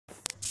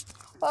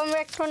Welcome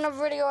back to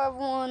another video,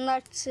 everyone.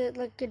 That's it.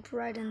 Let's get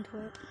right into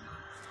it.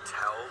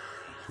 Tell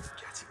me you're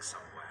getting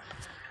somewhere.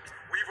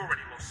 We've already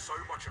lost so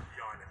much of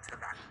the island to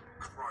that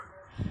crow.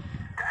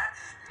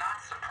 That's not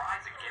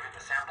surprising given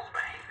the sample's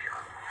behavior.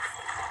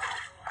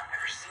 I've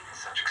never seen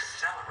such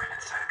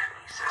accelerated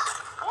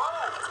psychokinesis.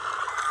 Whoa!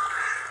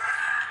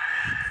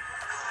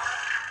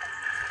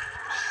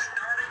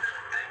 Starting to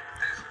think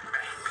this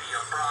may be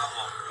a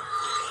problem.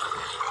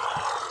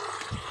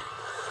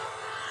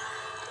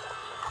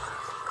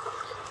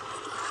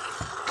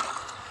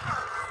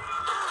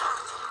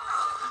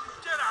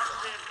 Get out of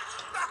here!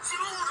 That's an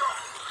order!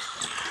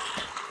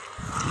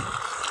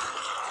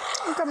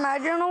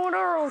 Imagine order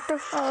or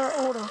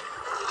order.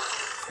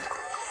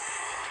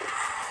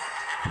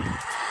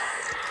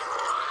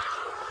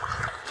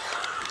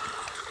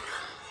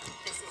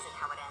 This isn't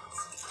how it ends.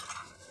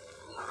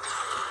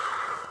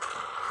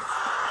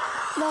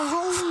 The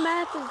whole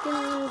map is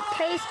getting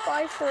paced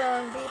by for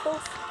people.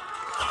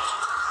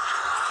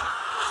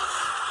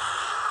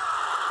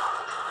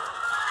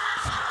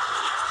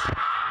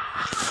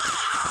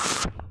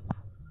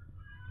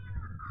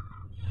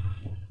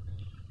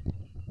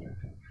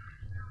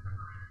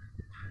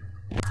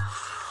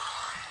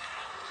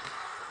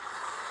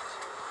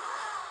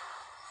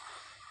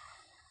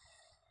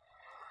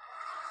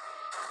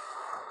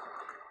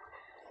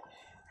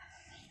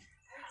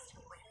 There has to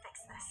be a way to fix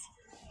this.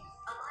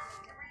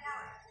 Alignment to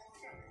reality.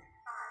 6,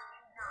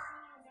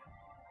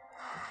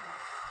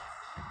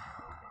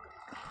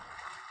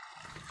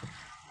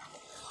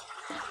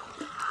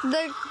 5, 9.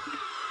 The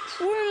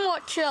Twin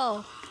Watcher.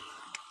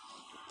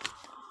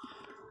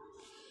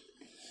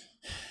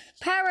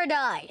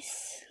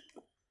 Paradise.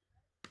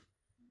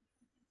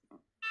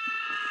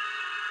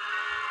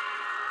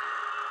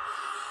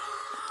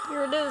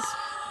 Here it is.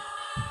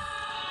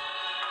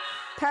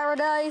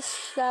 Paradise,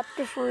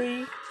 Chapter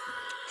 3,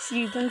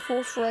 Season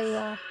 4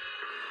 trailer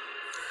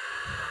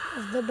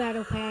of the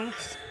Battle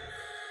Pass.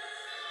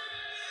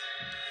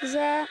 Is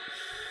that?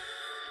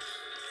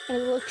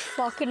 It looks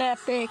fucking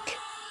epic.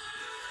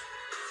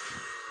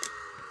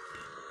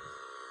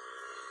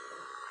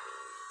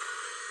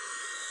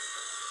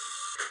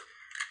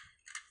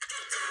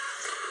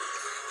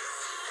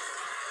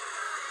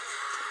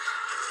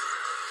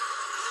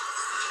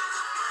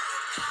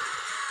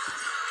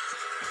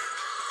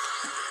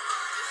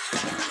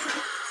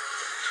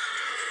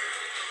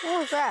 What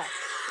was that?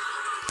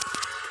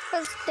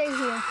 Let's stay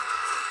here.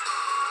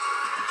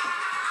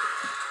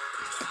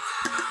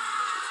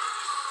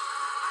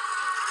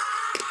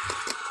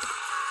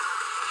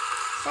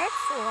 Is that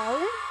slow?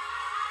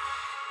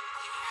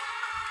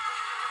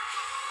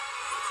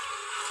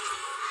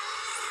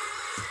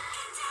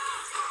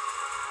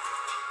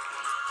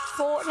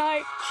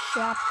 Fortnite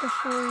Chapter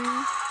 3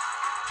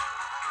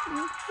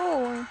 and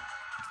 4.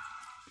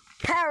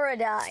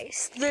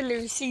 Paradise, the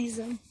new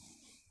season,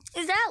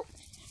 is out.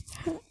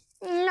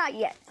 Not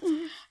yet,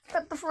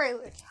 but the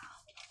trailer's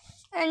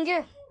out. And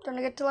yeah, don't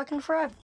forget to like and subscribe.